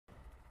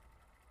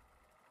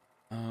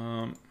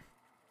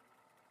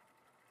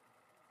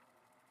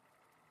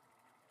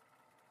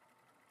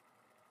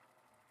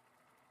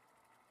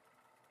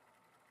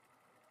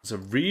It's a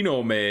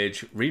Reno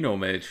Mage. Reno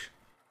Mage.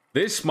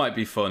 This might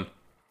be fun.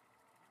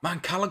 Man,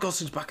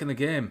 Kalagos is back in the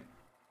game.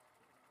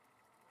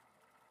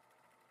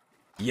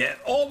 Yeah.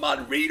 Oh,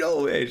 man,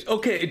 Reno Mage.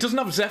 Okay, it doesn't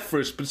have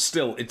Zephyrus, but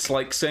still, it's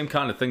like same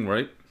kind of thing,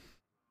 right?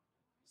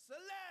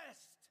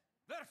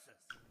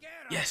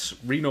 Yes,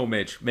 Reno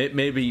Mage.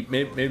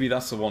 Maybe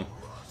that's the one.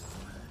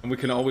 And we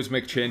can always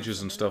make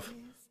changes and stuff.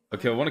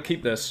 Okay, I want to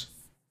keep this.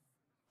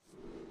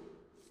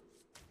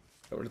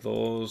 Get rid of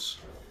those.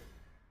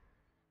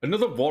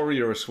 Another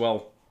warrior as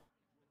well.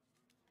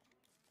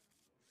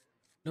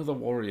 Another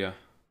warrior.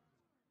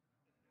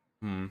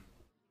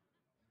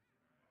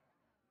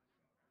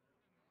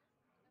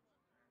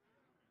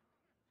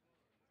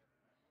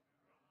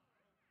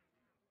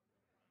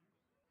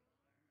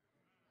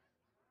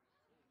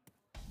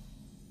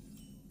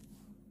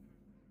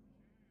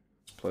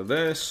 Play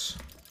this.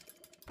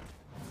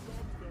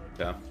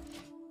 Yeah.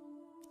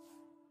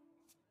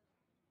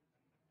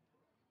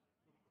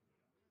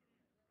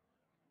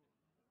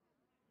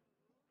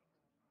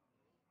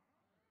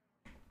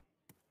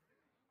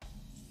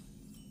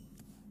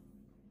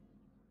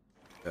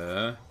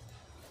 Don't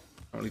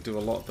really do a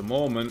lot at the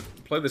moment.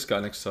 Play this guy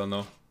next turn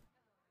though.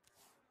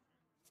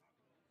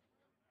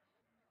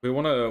 We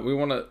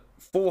wanna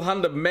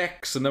full-handed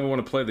mechs and then we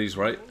wanna play these,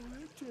 right?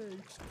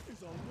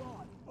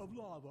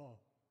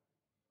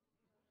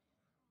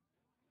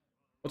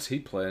 What's he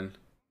playing?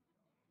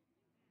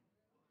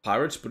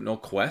 Pirates, but no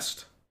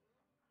quest?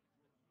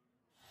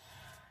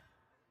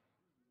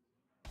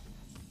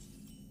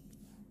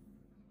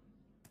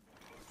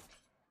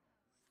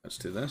 Let's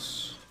do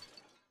this.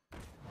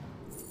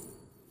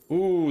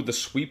 Ooh, the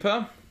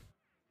sweeper?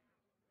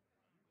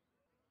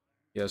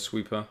 Yeah,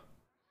 sweeper.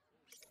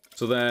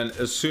 So then,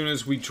 as soon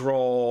as we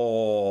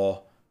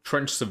draw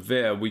Trench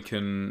Severe, we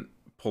can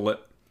pull it.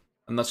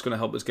 And that's going to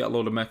help us get a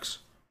load of mechs.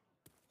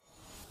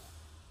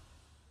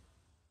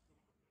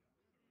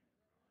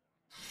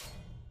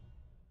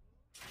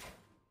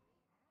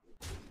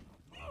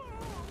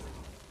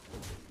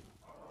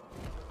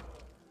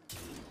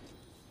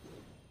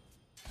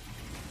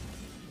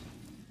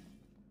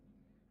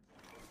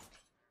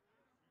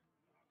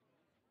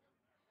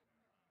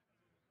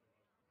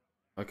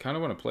 I kind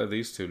of want to play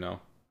these two now.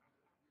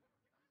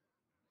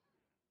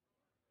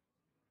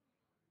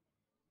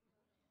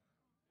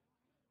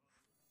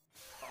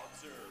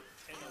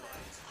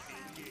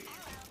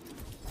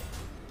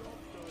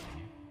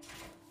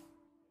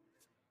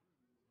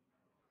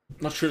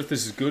 Not sure if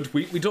this is good.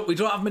 We don't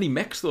have many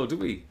mechs though, do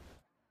we?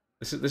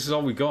 This is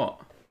all we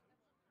got.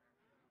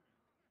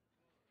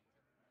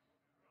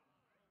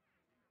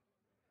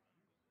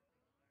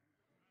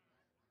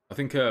 I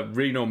think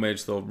Reno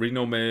Mage though.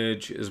 Reno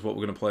Mage is what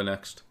we're gonna play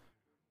next.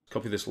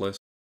 Copy this list.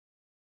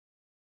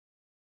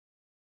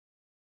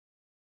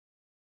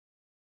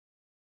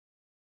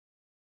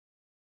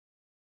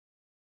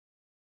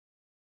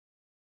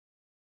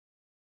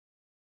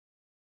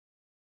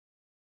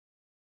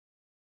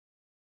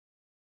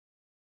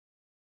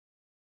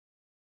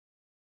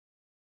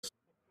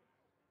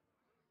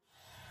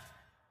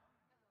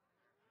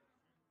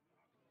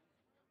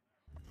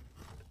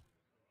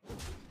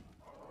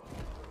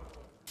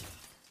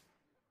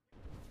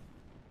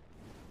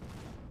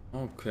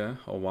 Okay.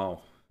 Oh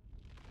wow.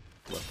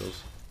 What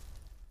those?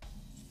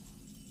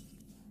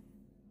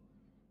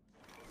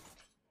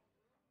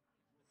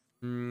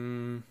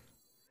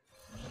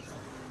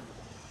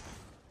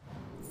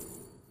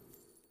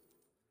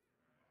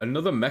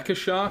 Another Mecha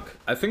Shark?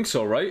 I think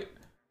so, right?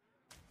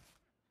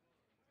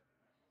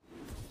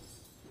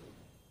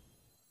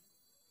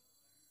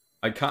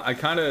 I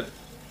kind of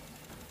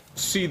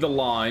see the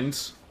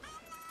lines.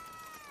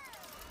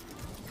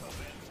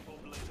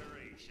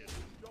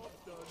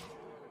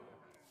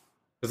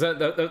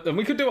 Then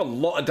we could do a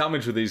lot of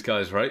damage with these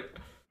guys, right?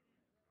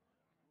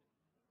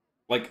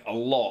 Like a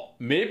lot.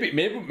 Maybe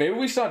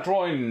we start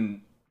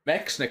drawing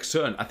mechs next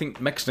turn. I think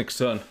mechs next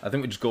turn. I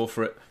think we just go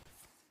for it.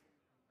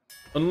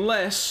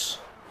 Unless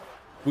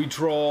we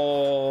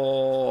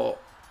draw.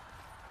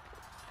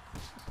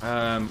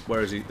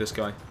 Where is he? This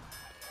guy.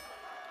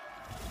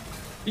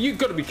 You've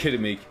got to be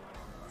kidding me.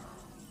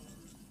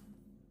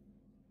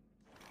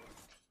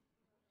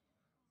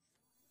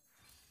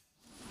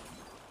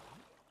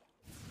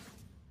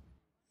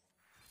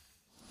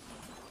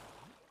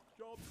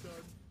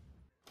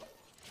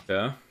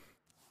 Yeah.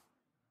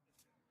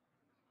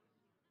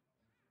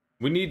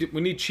 We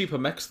need cheaper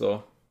mechs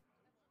though.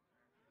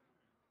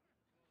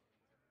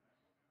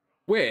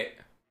 Wait,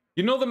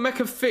 you know the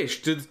mecha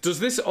fish?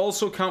 Does this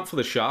also count for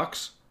the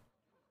sharks?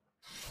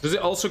 Does it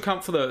also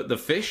count for the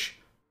fish?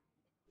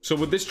 So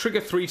would this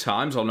trigger 3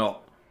 times or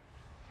not?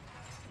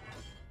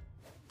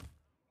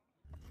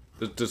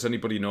 Does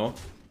anybody know?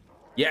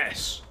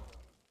 Yes.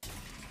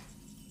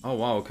 Oh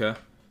wow, okay.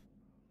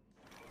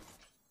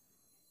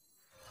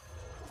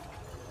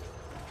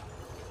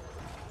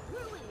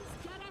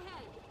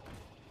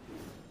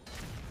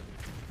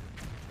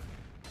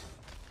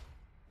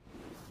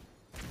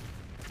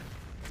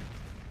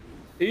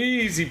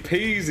 Easy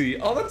peasy.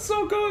 Oh, that's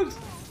so good.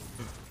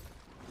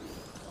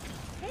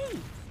 Hey,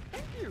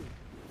 thank you.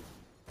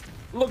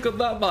 Look at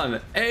that,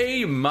 man.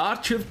 A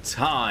March of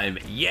Time.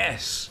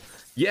 Yes.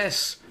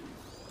 Yes.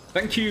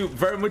 Thank you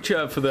very much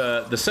for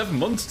the 7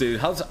 months, dude.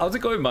 How's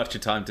it going, March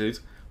of Time, dude?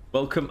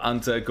 Welcome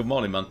and good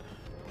morning, man.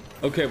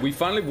 Okay, we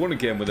finally won a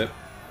game with it.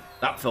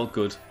 That felt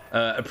good.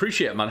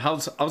 Appreciate it, man.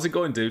 How's it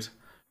going, dude?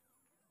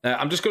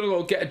 I'm just going to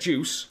go get a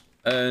juice,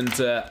 and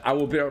I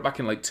will be right back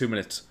in like 2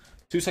 minutes.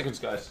 2 seconds,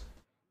 guys.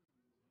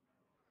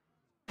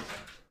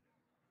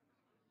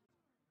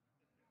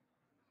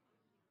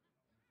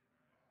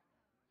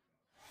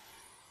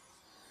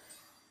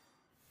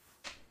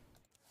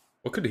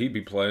 What could he be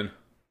playing?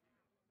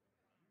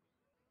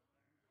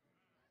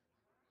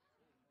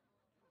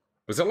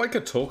 Was that like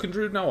a token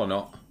druid now or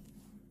not?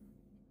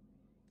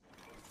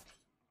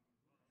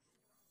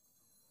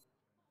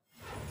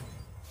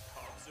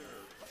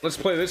 Let's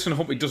play this and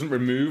hope he doesn't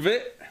remove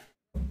it.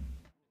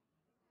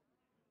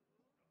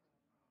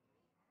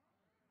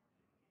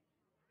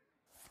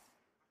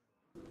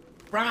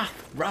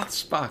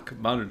 Wrath's back.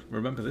 Man,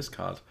 remember this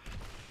card.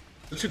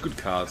 Such a good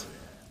card.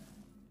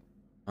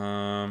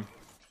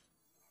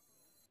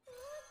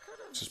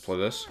 Let's just play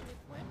this.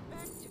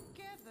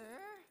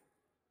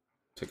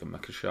 Take a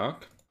Mecha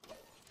Shark.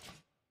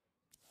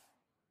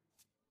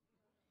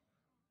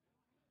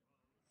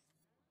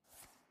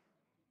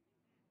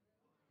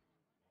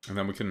 And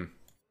then we can...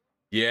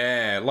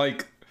 Yeah,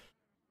 like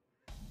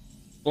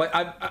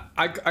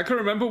I can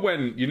remember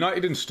when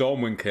United and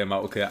Stormwind came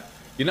out, okay?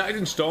 United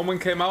and Stormwind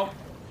came out.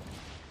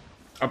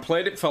 I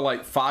played it for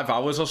like 5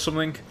 hours or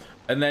something,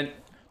 and then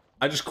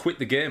I just quit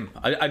the game.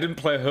 I didn't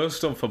play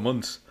Hearthstone for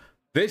months.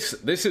 This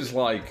is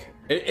like...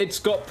 It's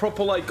got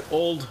proper like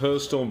old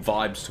Hearthstone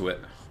vibes to it.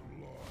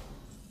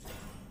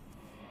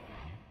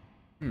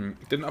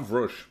 It didn't have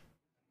Rush.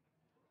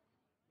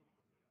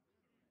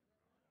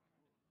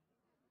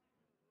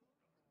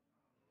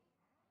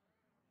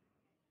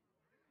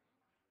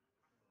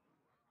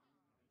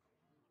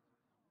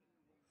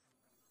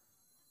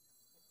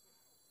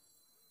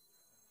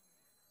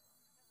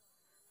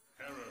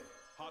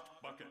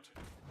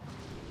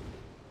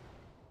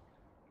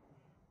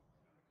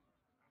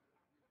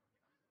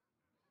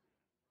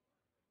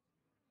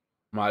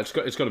 Right,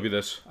 it's got to be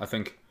this, I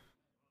think.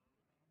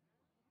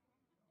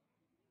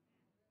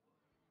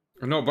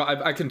 No,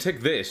 but I can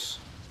take this.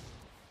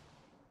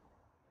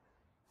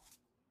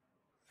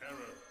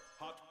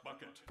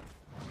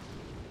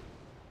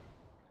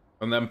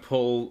 And then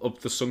pull up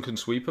the Sunken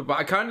Sweeper. But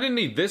I kind of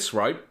need this,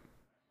 right?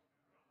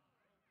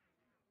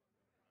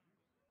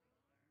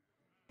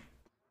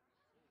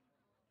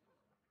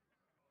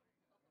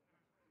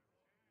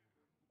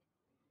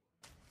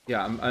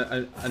 Yeah,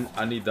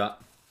 I need that.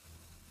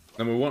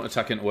 And we won't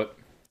attack into it.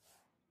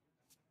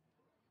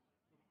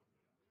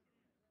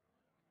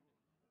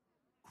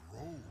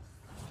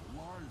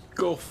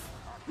 Guff.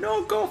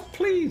 No, Guff,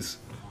 please.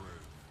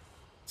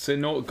 Say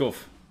no to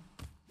Guff.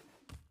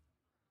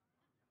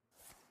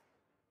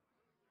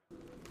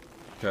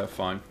 Okay,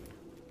 fine.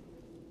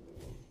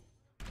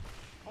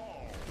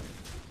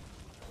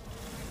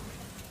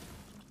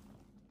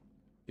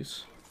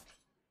 Yes.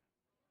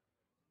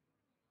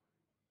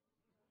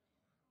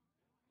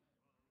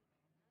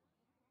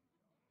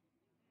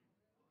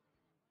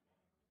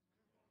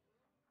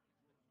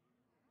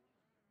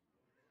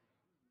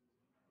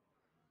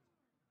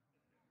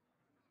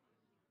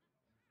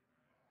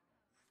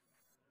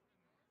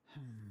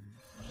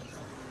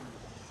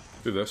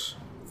 Do this.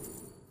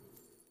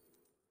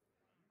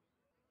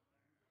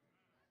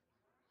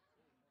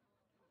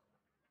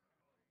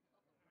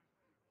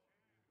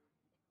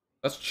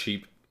 That's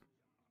cheap.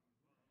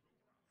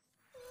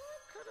 I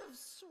could have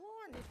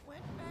sworn it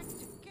went back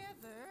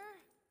together.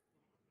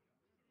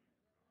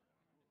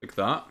 Like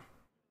that.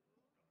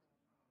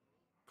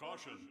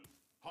 Caution.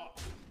 Hot.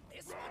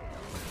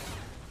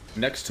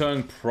 Next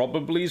turn,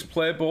 probably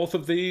play both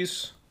of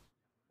these.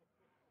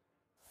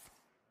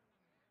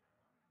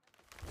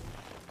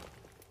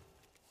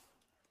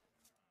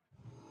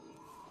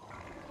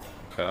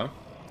 Okay.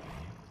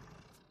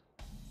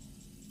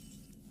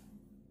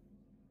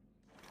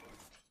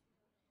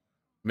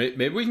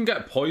 Maybe we can get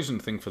a poison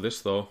thing for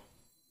this, though.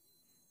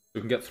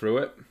 We can get through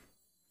it.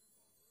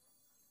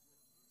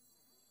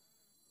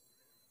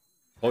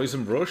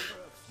 Poison Rush.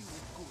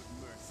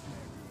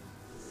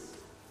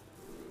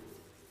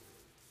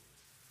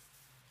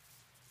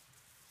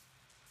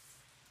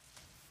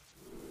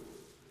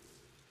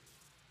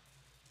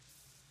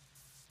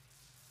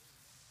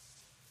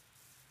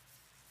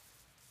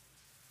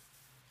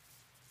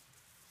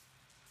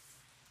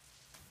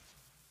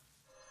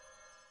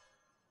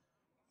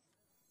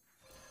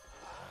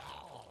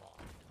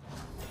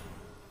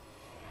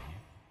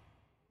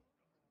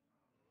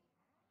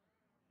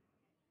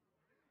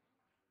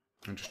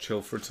 And just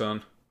chill for a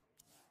turn.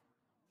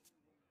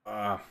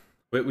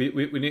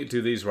 We need to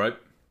do these, right?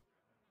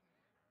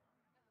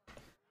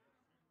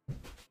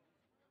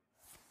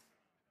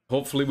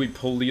 Hopefully we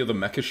pull the other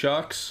Mecha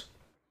Sharks.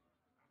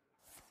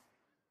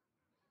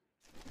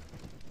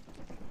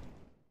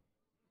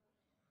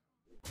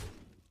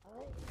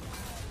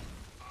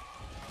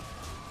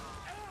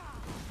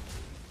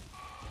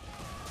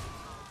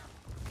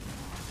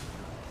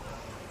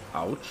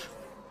 Ouch.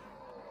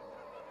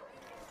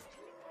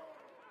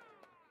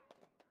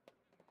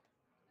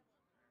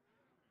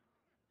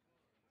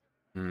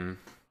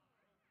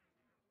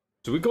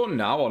 Do we go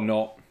now or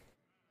not?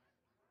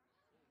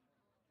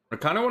 I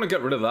kind of want to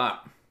get rid of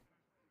that.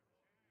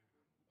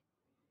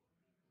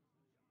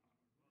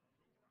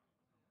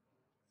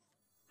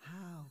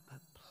 How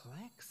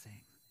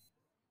perplexing.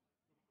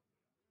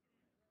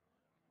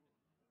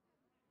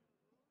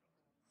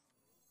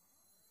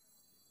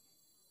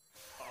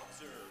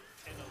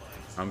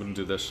 I'm gonna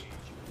do this.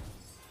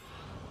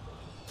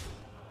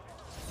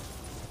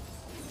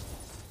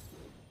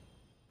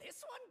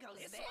 This one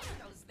goes there.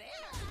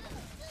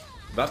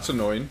 That's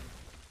annoying.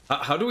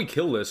 How do we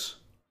kill this?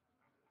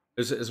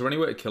 Is there any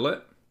way to kill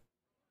it?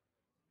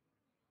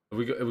 Have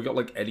we got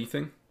like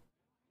anything?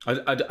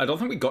 I don't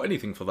think we got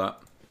anything for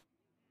that.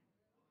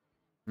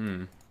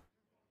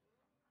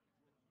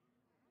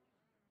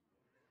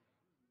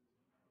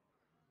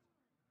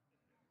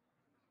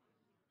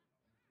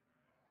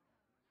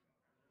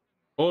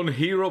 On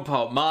hero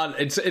power, man.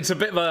 It's a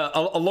bit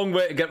of a long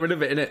way to get rid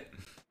of it, innit?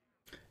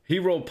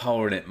 Hero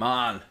power in it,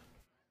 man.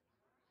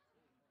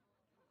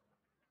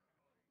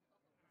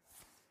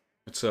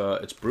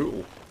 It's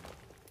brutal.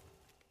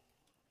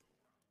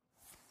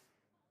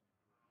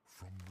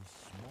 From the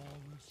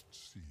smallest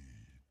seed.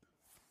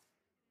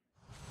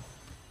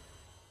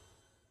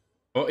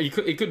 Oh, he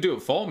could do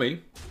it for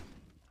me.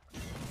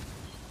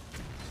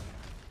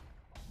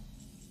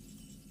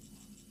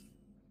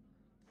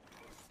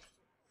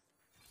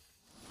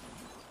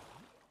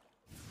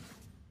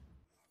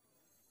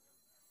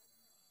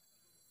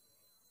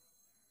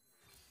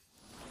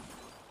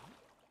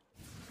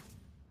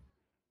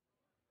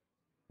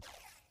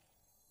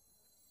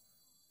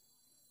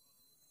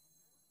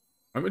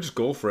 Let me just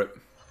go for it.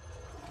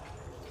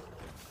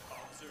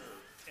 Observe,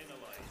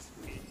 analyze,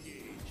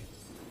 engage.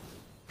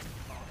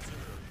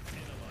 Observe,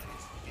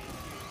 analyze,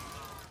 engage.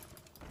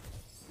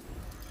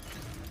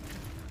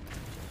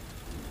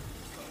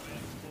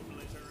 Command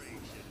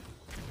obliteration.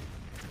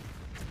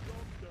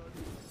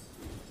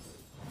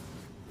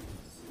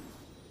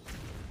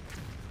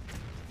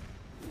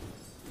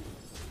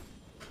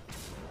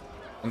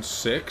 And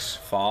 6,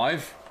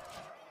 5.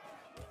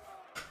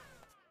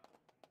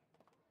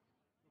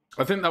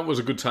 I think that was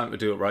a good time to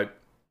do it, right?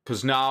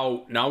 Because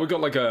now we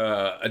got like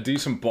a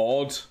decent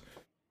board.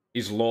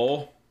 He's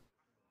low.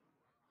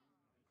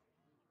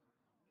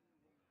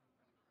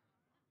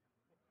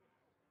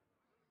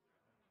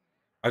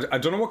 I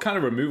don't know what kind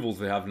of removals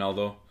they have now,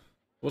 though.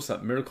 What's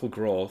that? Miracle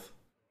Growth.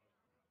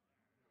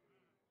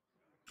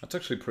 That's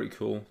actually pretty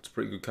cool. It's a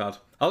pretty good card.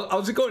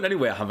 How's it going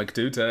anyway, Hammock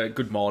dude?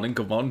 Good morning.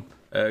 Come on.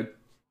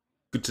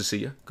 Good to see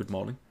you. Good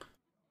morning.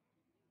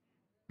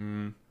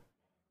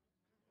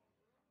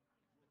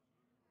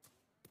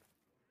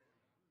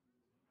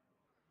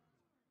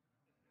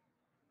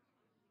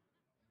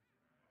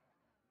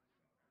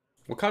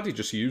 What card did he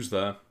just use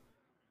there?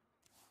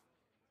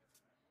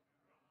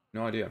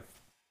 No idea.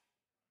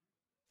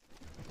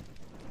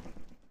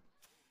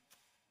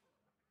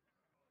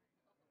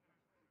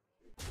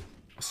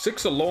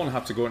 6 alone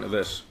have to go into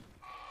this.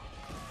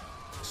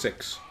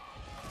 6.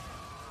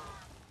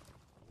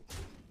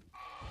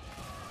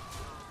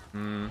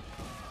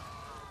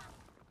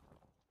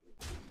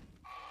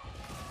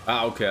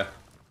 Ah, okay.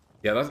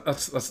 Yeah,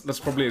 that's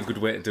probably a good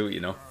way to do it,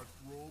 you know.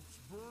 Rope's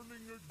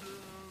burning again.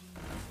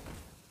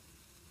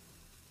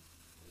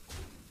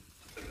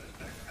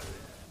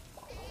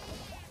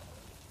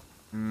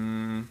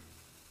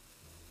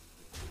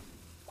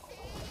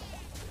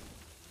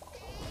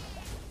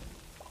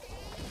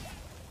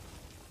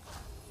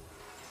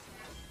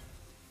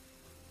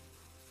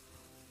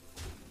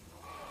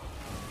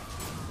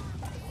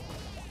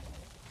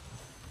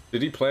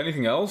 Did he play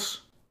anything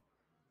else?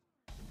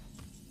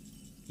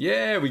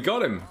 Yeah, we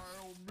got him.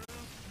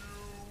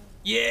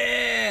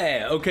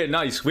 Yeah! Okay,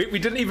 nice. We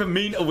didn't even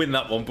mean to win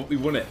that one, but we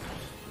won it.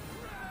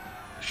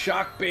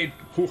 Shark bait.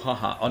 Hoo ha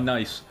ha. Oh,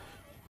 nice.